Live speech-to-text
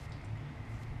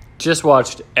just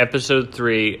watched episode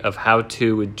 3 of How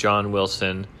To with John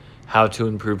Wilson, How to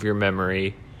Improve Your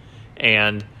Memory,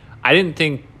 and I didn't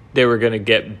think they were going to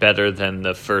get better than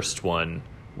the first one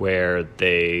where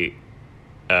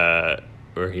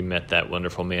where he met that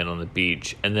wonderful man on the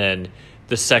beach, and then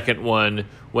the second one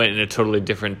went in a totally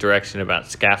different direction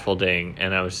about scaffolding,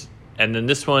 and then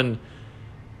this one,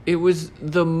 it was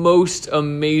the most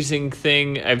amazing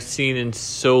thing I've seen in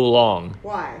so long.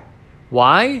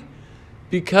 Why?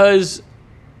 Because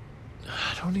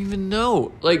I don't even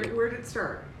know. Like, where did it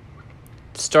start?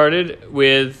 It started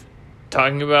with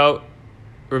talking about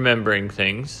remembering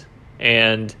things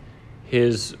and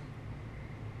his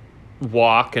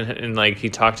walk, and like he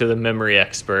talked to the memory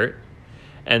expert,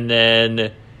 and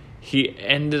then he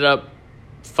ended up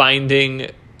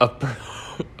finding a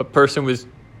person with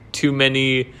too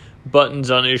many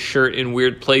buttons on his shirt in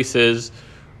weird places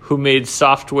who made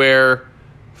software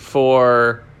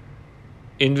for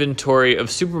inventory of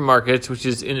supermarkets, which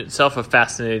is in itself a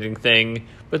fascinating thing,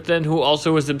 but then who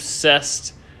also was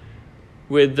obsessed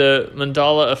with the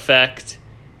Mandela effect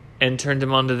and turned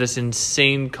him on to this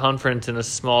insane conference in a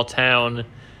small town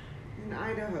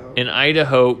in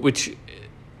Idaho, which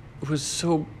was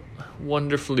so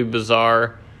wonderfully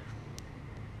bizarre.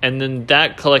 And then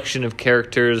that collection of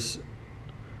characters,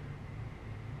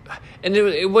 and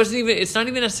it's not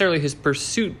even necessarily his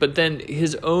pursuit, but then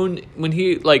his own, when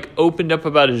he like opened up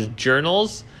about his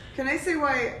journals. Can I say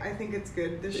why I think it's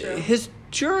good, this show? His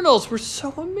journals were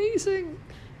so amazing.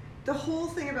 The whole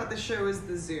thing about the show is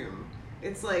the zoom.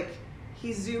 It's like he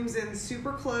zooms in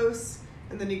super close,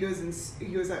 and then he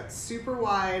goes out super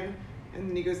wide, and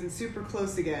then he goes in super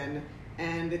close again,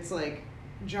 and it's like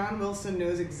John Wilson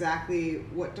knows exactly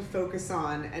what to focus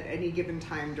on at any given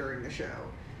time during the show.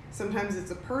 Sometimes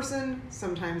it's a person,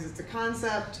 sometimes it's a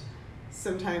concept,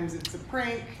 sometimes it's a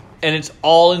prank. And it's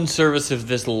all in service of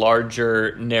this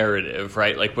larger narrative,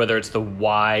 right? Like whether it's the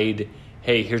wide,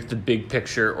 hey, here's the big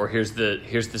picture, or here's the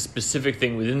specific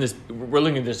thing within this. We're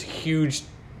looking at this huge,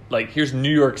 like here's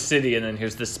New York City, and then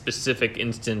here's this specific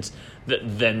instance that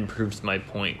then proves my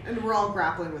point. And we're all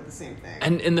grappling with the same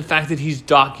thing. And the fact that he's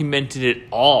documented it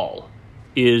all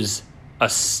is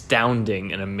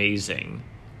astounding and amazing.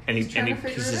 And he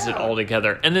pieces it all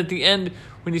together. And at the end,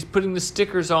 when he's putting the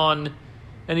stickers on,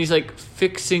 and he's like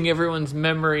fixing everyone's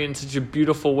memory in such a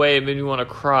beautiful way, it made me want to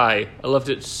cry. I loved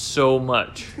it so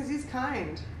much. Because he's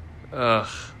kind. Ugh.